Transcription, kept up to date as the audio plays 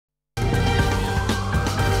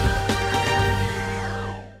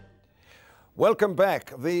Welcome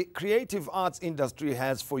back. The creative arts industry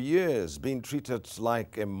has for years been treated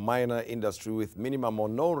like a minor industry with minimum or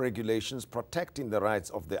no regulations protecting the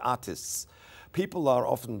rights of the artists. People are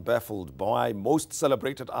often baffled by most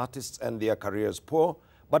celebrated artists and their careers poor,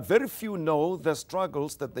 but very few know the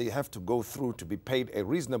struggles that they have to go through to be paid a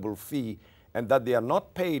reasonable fee, and that they are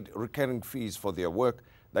not paid recurring fees for their work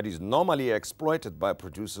that is normally exploited by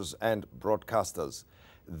producers and broadcasters.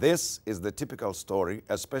 This is the typical story,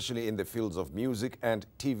 especially in the fields of music and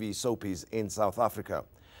TV soapies in South Africa.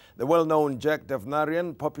 The well-known Jack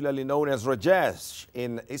Devnarain, popularly known as Rajesh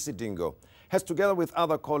in Isidingo, has, together with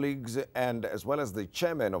other colleagues and as well as the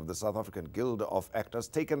chairman of the South African Guild of Actors,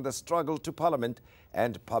 taken the struggle to Parliament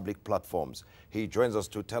and public platforms. He joins us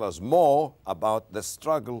to tell us more about the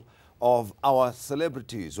struggle of our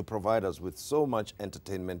celebrities who provide us with so much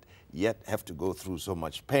entertainment, yet have to go through so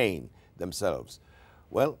much pain themselves.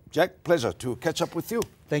 Well, Jack, pleasure to catch up with you.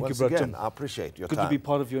 Thank you, Brother. I appreciate your time. Good to be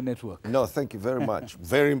part of your network. No, thank you very much.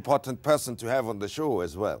 Very important person to have on the show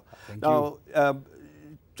as well. Thank you.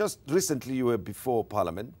 Just recently you were before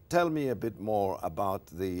Parliament. Tell me a bit more about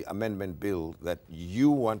the amendment bill that you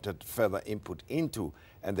wanted further input into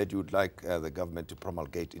and that you would like the government to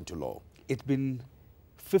promulgate into law. It's been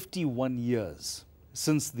 51 years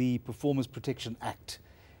since the Performance Protection Act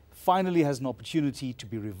finally has an opportunity to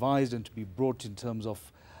be revised and to be brought in terms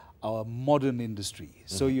of our modern industry.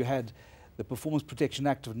 So you had the Performance Protection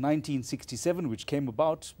Act of 1967, which came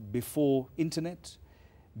about before internet,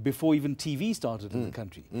 before even TV started in the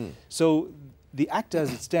country. So the act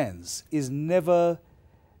as it stands is never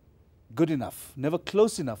good enough, never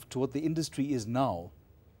close enough to what the industry is now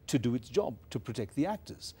to do its job, to protect the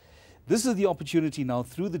actors. This is the opportunity now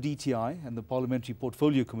through the DTI and the Parliamentary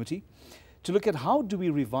Portfolio Committee to look at how do we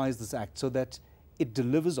revise this act so that it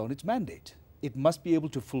delivers on its mandate. It must be able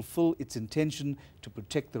to fulfill its intention to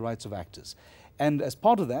protect the rights of actors. And as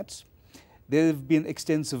part of that, there have been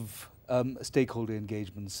extensive stakeholder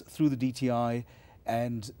engagements through the DTI,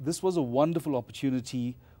 and this was a wonderful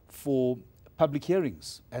opportunity for public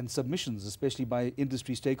hearings and submissions, especially by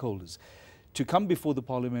industry stakeholders, to come before the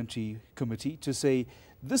Parliamentary Committee to say,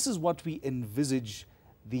 this is what we envisage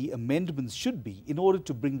the amendments should be in order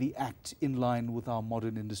to bring the Act in line with our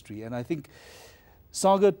modern industry. And I think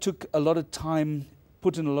SAGA took a lot of time,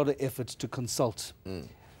 put in a lot of effort to consult,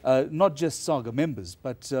 not just SAGA members,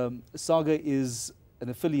 but SAGA is an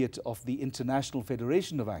affiliate of the International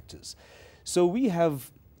Federation of Actors. So we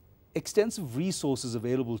have extensive resources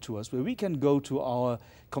available to us where we can go to our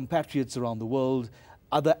compatriots around the world,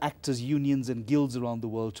 other actors' unions and guilds around the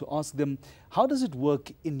world, to ask them, how does it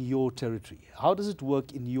work in your territory? How does it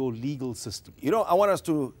work in your legal system? You know, I want us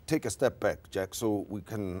to take a step back, Jack, so we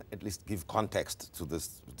can at least give context to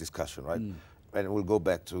this discussion, right? And we'll go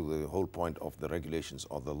back to the whole point of the regulations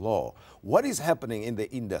or the law. What is happening in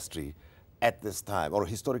the industry at this time, or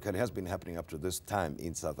historically has been happening up to this time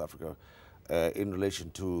in South Africa, in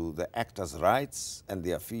relation to the actors' rights and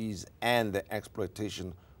their fees and the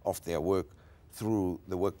exploitation of their work through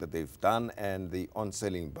the work that they've done and the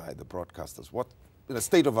on-selling by the broadcasters? What the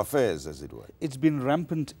state of affairs, as it were? It's been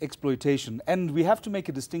rampant exploitation, and we have to make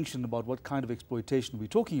a distinction about what kind of exploitation we're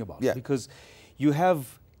talking about. Yeah. Because you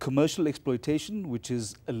have commercial exploitation, which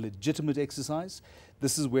is a legitimate exercise.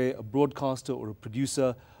 This is where a broadcaster or a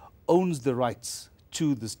producer owns the rights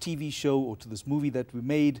to this TV show or to this movie that we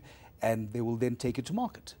made, and they will then take it to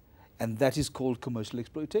market. And that is called commercial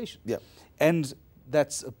exploitation. Yeah. And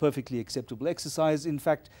that's a perfectly acceptable exercise. In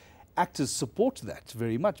fact, actors support that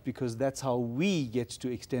very much because that's how we get to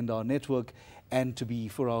extend our network and to be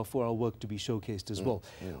for our work to be showcased as well.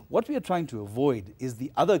 What we are trying to avoid is the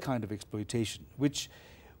other kind of exploitation, which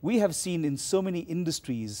we have seen in so many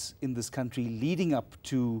industries in this country leading up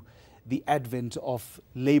to the advent of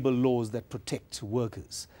labor laws that protect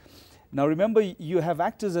workers. Now remember, you have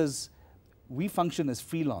actors as we function as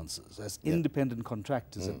freelancers, as independent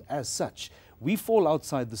contractors, and as such, we fall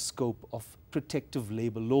outside the scope of protective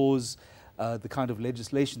labor laws, the kind of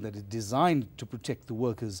legislation that is designed to protect the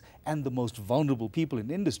workers and the most vulnerable people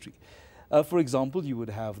in industry. For example, you would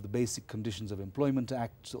have the Basic Conditions of Employment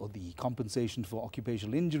Act or the Compensation for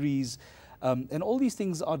Occupational Injuries, and all these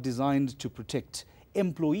things are designed to protect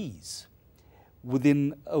employees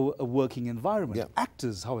within a working environment.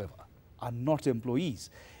 Actors, however, are not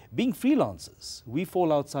employees. Being freelancers, we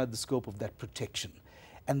fall outside the scope of that protection.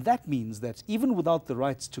 And that means that even without the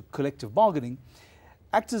rights to collective bargaining,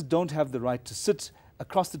 actors don't have the right to sit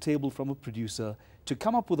across the table from a producer to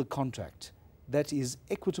come up with a contract that is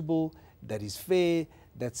equitable, that is fair,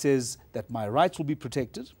 that says that my rights will be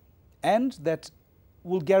protected, and that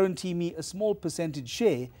will guarantee me a small percentage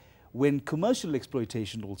share when commercial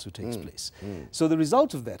exploitation also takes place. So the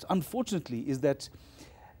result of that, unfortunately, is that,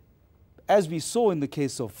 as we saw in the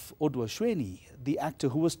case of Odwa Shweni, the actor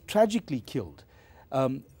who was tragically killed,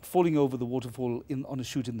 falling over the waterfall on a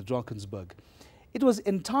shoot in the Drakensberg, it was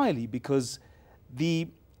entirely because the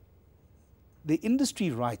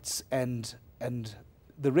industry rights and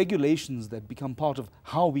the regulations that become part of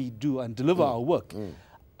how we do and deliver our work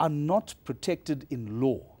are not protected in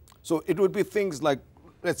law. So it would be things like,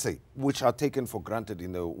 let's say, which are taken for granted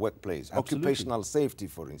in the workplace. Absolutely. Occupational safety,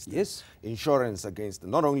 for instance. Yes. Insurance against,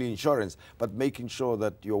 not only insurance, but making sure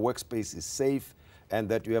that your workspace is safe and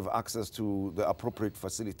that you have access to the appropriate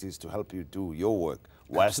facilities to help you do your work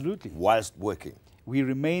whilst working. We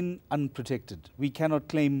remain unprotected. We cannot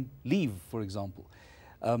claim leave, for example.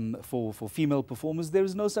 For female performers, there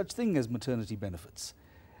is no such thing as maternity benefits.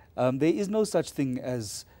 There is no such thing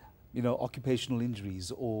as, occupational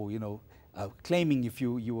injuries or, claiming if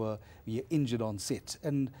you're injured on set.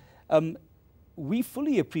 And we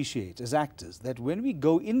fully appreciate as actors that when we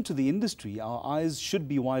go into the industry, our eyes should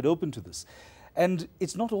be wide open to this. And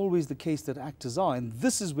it's not always the case that actors are. And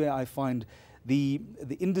this is where I find the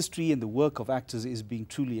industry and the work of actors is being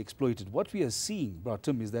truly exploited. What we are seeing,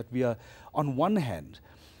 Bratim, is that we are, on one hand,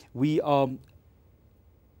 we are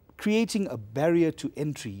creating a barrier to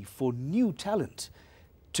entry for new talent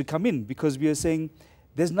to come in because we are saying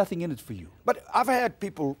there's nothing in it for you. But I've had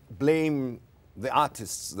people blame the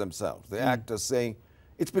artists themselves, the actors, saying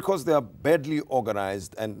it's because they are badly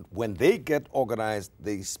organized, and when they get organized,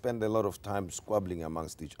 they spend a lot of time squabbling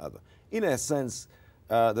amongst each other. In a sense,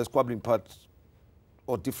 the squabbling part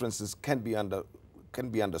or differences can be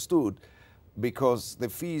understood because the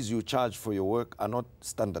fees you charge for your work are not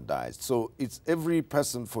standardized. So it's every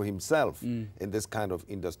person for himself in this kind of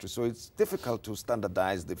industry. So it's difficult to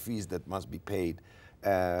standardize the fees that must be paid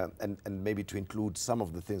and maybe to include some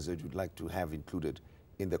of the things that you'd like to have included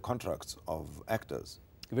in the contracts of actors.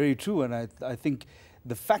 Very true, and I think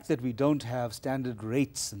the fact that we don't have standard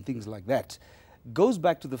rates and things like that goes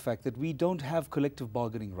back to the fact that we don't have collective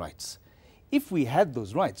bargaining rights. If we had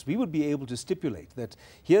those rights, we would be able to stipulate that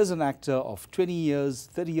here's an actor of 20 years,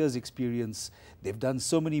 30 years experience, they've done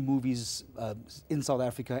so many movies in South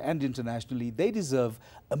Africa and internationally, they deserve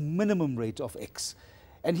a minimum rate of X.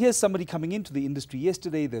 And here's somebody coming into the industry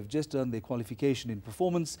yesterday, they've just earned their qualification in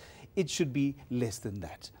performance, it should be less than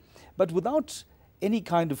that. But without any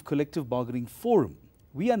kind of collective bargaining forum,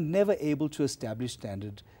 we are never able to establish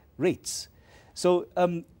standard rates. So,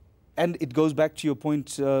 and it goes back to your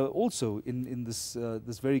point also in this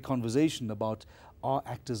very conversation about, are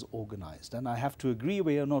actors organized? And I have to agree,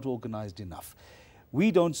 we are not organized enough.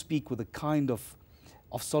 We don't speak with a kind of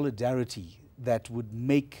solidarity that would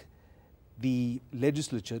make the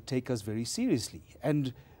legislature take us very seriously.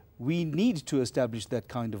 And we need to establish that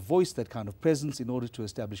kind of voice, that kind of presence in order to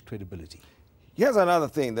establish credibility. Here's another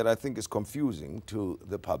thing that I think is confusing to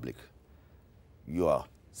the public. You are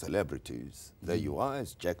celebrities. There you are,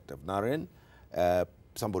 it's Jack Devnarain.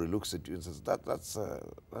 Somebody looks at you and says, that's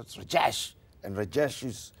Rajesh. And Rajesh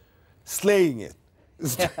is slaying it.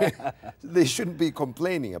 They shouldn't be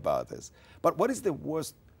complaining about this. But what is the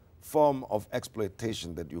worst form of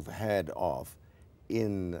exploitation that you've heard of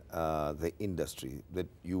in the industry that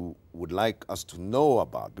you would like us to know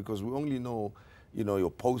about? Because we only know,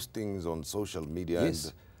 your postings on social media. Yes.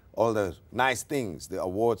 And all the nice things, the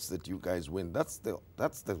awards that you guys win. That's the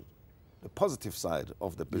positive side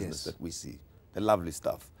of the business that we see, the lovely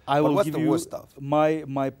stuff. But what's the worst stuff?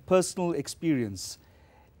 My personal experience,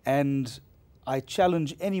 and I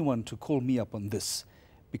challenge anyone to call me up on this,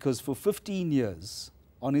 because for 15 years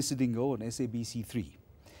on Isidingo on SABC3,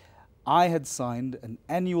 I had signed an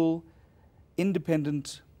annual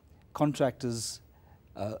independent contractors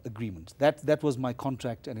agreement. That was my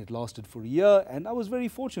contract, and it lasted for a year, and I was very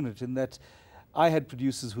fortunate in that I had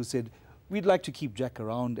producers who said, we'd like to keep Jack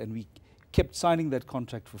around, and we kept signing that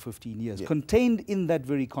contract for 15 years. Yeah. Contained in that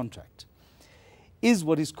very contract is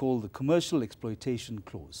what is called the commercial exploitation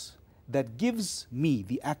clause that gives me,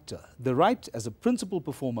 the actor, the right as a principal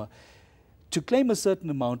performer to claim a certain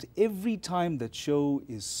amount every time that show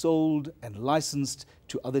is sold and licensed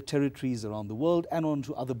to other territories around the world and on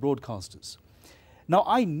to other broadcasters. Now,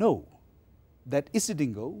 I know that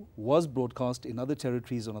Isidingo was broadcast in other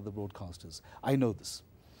territories on other broadcasters. I know this.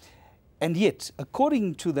 And yet,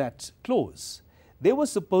 according to that clause, there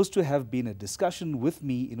was supposed to have been a discussion with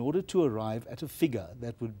me in order to arrive at a figure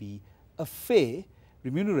that would be a fair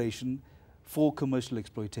remuneration for commercial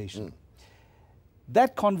exploitation.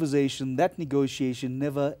 That conversation, that negotiation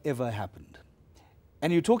never ever happened.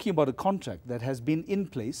 And you're talking about a contract that has been in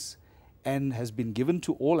place and has been given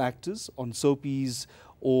to all actors on soapies,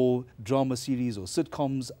 or drama series or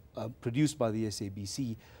sitcoms produced by the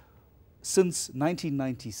SABC since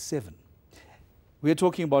 1997. We're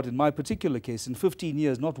talking about, in my particular case, in 15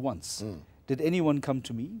 years, not once did anyone come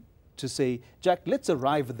to me to say, Jack, let's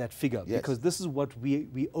arrive at that figure, because this is what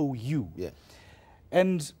we owe you. Yeah.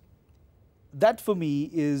 And that for me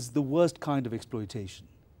is the worst kind of exploitation,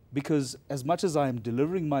 because as much as I am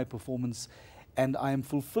delivering my performance and I am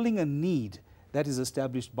fulfilling a need that is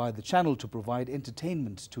established by the channel to provide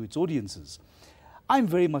entertainment to its audiences, I'm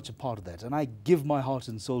very much a part of that, and I give my heart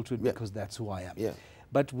and soul to it because that's who I am. Yeah.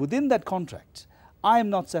 But within that contract, I am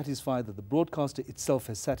not satisfied that the broadcaster itself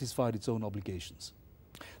has satisfied its own obligations.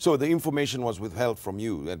 So the information was withheld from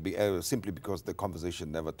you simply because the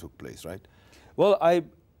conversation never took place, right? Well,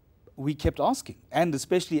 we kept asking, and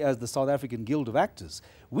especially as the South African Guild of Actors,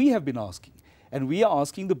 we have been asking, and we are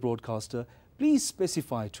asking the broadcaster, please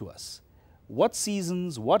specify to us what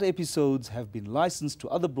seasons, what episodes have been licensed to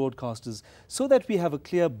other broadcasters, so that we have a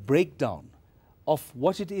clear breakdown of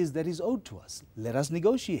what it is that is owed to us. Let us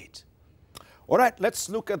negotiate. All right, let's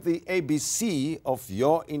look at the ABC of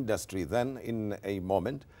your industry then in a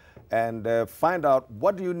moment, and find out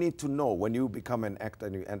what do you need to know when you become an actor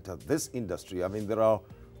and you enter this industry. I mean, there are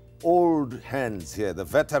old hands here, the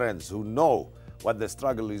veterans who know what the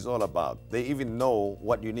struggle is all about. They even know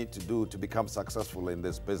what you need to do to become successful in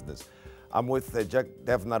this business. I'm with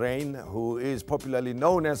Devnarain, who is popularly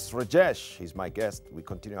known as Rajesh. He's my guest. We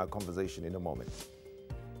continue our conversation in a moment.